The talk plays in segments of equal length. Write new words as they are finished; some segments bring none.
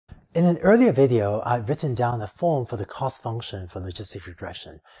In an earlier video, I've written down a form for the cost function for logistic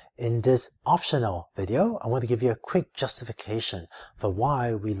regression. In this optional video, I want to give you a quick justification for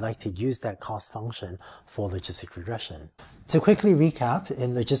why we like to use that cost function for logistic regression. To quickly recap,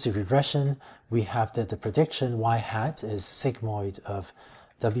 in logistic regression, we have that the prediction y hat is sigmoid of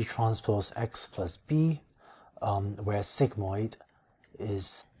w transpose x plus b, where sigmoid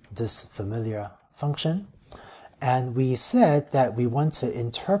is this familiar function. And we said that we want to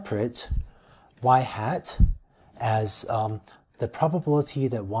interpret y hat as the probability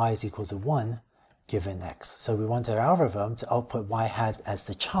that y is equal to 1 given x. So we want our algorithm to output y hat as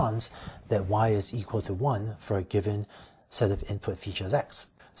the chance that y is equal to 1 for a given set of input features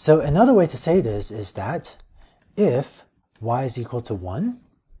x. So another way to say this is that if y is equal to 1,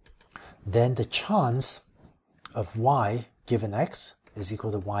 then the chance of y given x is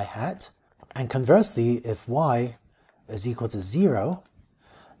equal to y hat. And conversely, if y is equal to 0,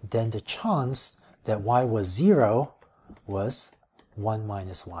 then the chance that y was 0 was 1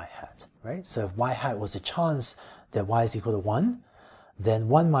 minus y hat, right? So if y hat was the chance that y is equal to 1, then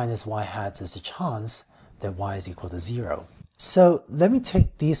 1 minus y hat is the chance that y is equal to 0. So let me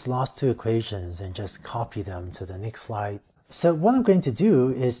take these last two equations and just copy them to the next slide. So what I'm going to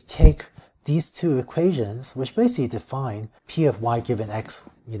do is take these two equations, which basically define p of y given x,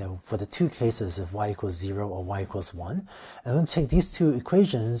 for the two cases of y equals 0 or y equals 1. And I'm going to take these two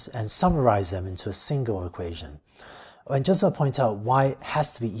equations and summarize them into a single equation. And just to point out, y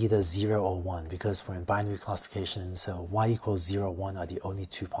has to be either 0 or 1 because we're in binary classification, so y equals 0 or 1 are the only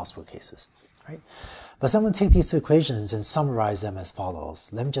two possible cases, right? But so I'm going to take these two equations and summarize them as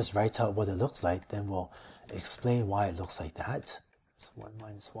follows. Let me just write out what it looks like, then we'll explain why it looks like that. So 1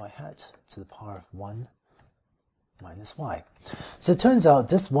 minus y hat to the power of 1 minus y. So it turns out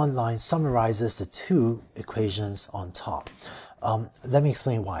this one line summarizes the two equations on top. Let me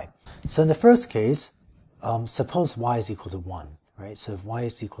explain why. So in the first case, suppose y is equal to 1, right? So if y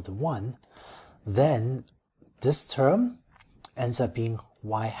is equal to 1, then this term ends up being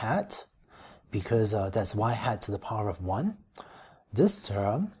y hat, because that's y hat to the power of 1. This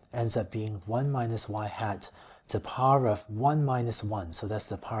term ends up being 1 minus y hat to the power of 1 minus 1, so that's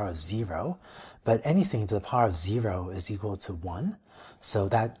the power of 0. But anything to the power of 0 is equal to 1, so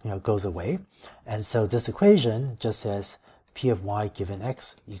that goes away. And so this equation just says p of y given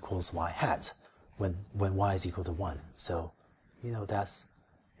x equals y hat when y is equal to 1. So, that's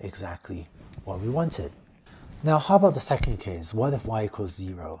exactly what we wanted. Now, how about the second case? What if y equals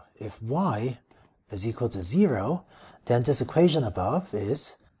 0? If y is equal to 0, then this equation above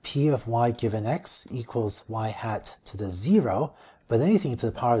is p of y given x equals y hat to the 0, but anything to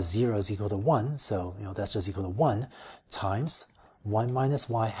the power of 0 is equal to 1, so that's just equal to 1 times 1 minus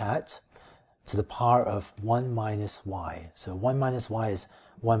y hat to the power of 1 minus y. So 1 minus y is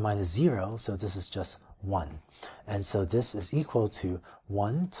 1 minus 0, so this is just 1. And so this is equal to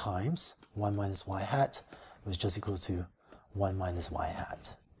 1 times 1 minus y hat, which is just equal to 1 minus y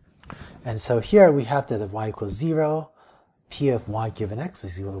hat. And so here we have that if y equals 0, p of y given x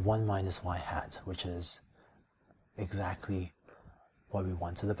is equal to 1 minus y hat, which is exactly what we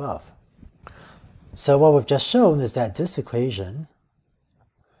wanted above. So what we've just shown is that this equation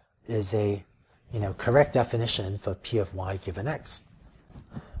is a correct definition for p of y given x.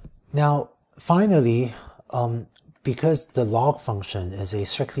 Now, finally, because the log function is a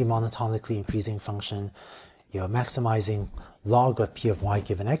strictly monotonically increasing function, maximizing log of p of y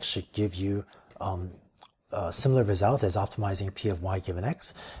given x should give you a similar result as optimizing p of y given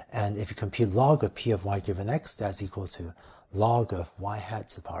x. And if you compute log of p of y given x, that's equal to log of y hat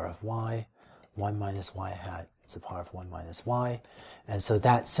to the power of y, 1 minus y hat to the power of 1 minus y. And so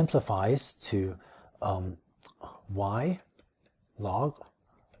that simplifies to y log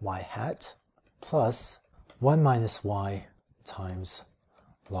y hat plus 1 minus y times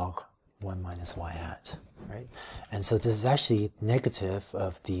log 1 minus y hat, right? And so this is actually negative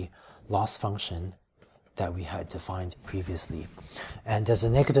of the loss function that we had defined previously. And there's a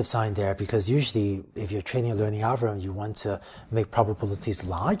negative sign there because usually if you're training a learning algorithm, you want to make probabilities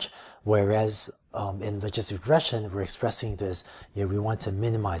large, whereas in logistic regression, we're expressing this, we want to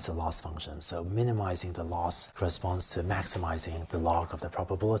minimize the loss function. So minimizing the loss corresponds to maximizing the log of the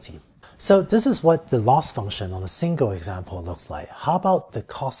probability. So this is what the loss function on a single example looks like. How about the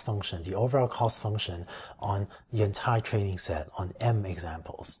cost function, the overall cost function on the entire training set on m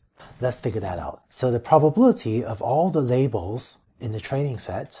examples? Let's figure that out. So the probability of all the labels in the training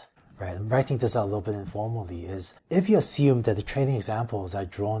set, right, I'm writing this out a little bit informally, is if you assume that the training examples are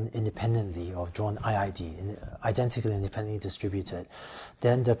drawn independently or drawn IID, identically independently distributed,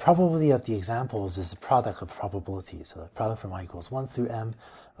 then the probability of the examples is the product of probabilities. So the product from I equals 1 through m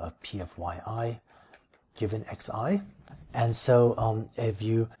of P of yi given xi. And so if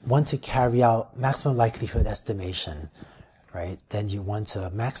you want to carry out maximum likelihood estimation, right, then you want to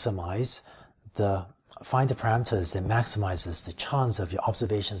find the parameters that maximizes the chance of your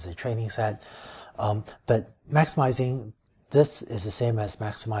observations in the training set. But maximizing this is the same as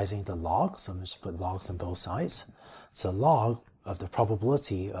maximizing the log. So I'm just put logs on both sides. So log of the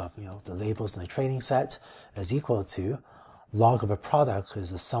probability of the labels in the training set is equal to log of a product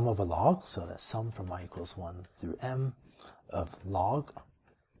is the sum of a log. So that's sum from y equals 1 through m of log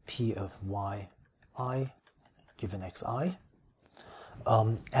P of yi given xi.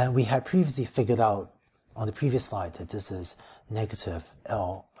 And we had previously figured out on the previous slide that this is negative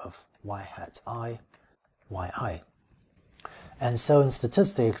L of y hat I yi. And so in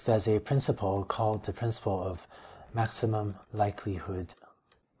statistics, there's a principle called the principle of maximum likelihood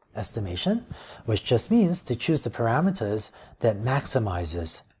estimation, which just means to choose the parameters that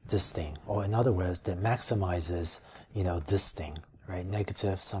maximizes this thing, or in other words, that maximizes, this thing, right?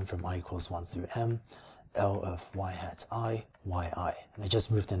 Negative sum from I equals 1 through m, L of y hat I, yi. And I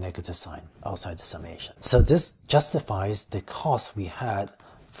just moved the negative sign outside the summation. So this justifies the cost we had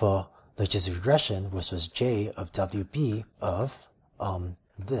for logistic regression, which was J of WB of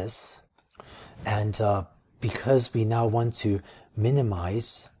this. And because we now want to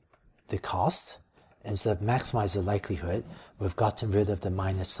minimize the cost instead of maximize the likelihood, we've gotten rid of the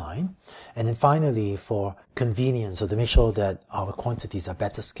minus sign. And then finally, for convenience, or to make sure that our quantities are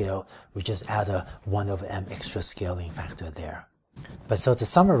better scaled, we just add a 1 over m extra scaling factor there. But so to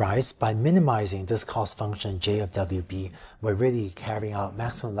summarize, by minimizing this cost function J of WB, we're really carrying out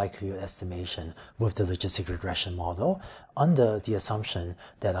maximum likelihood estimation with the logistic regression model under the assumption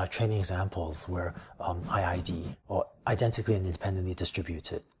that our training examples were IID, or identically and independently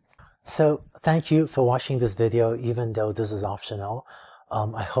distributed. So thank you for watching this video, even though this is optional.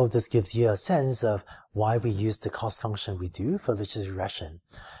 I hope this gives you a sense of why we use the cost function we do for logistic regression.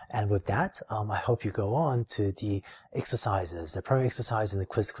 And with that, I hope you go on to the exercises, the problem exercise and the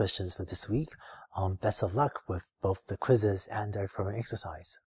quiz questions for this week. Best of luck with both the quizzes and the problem exercise.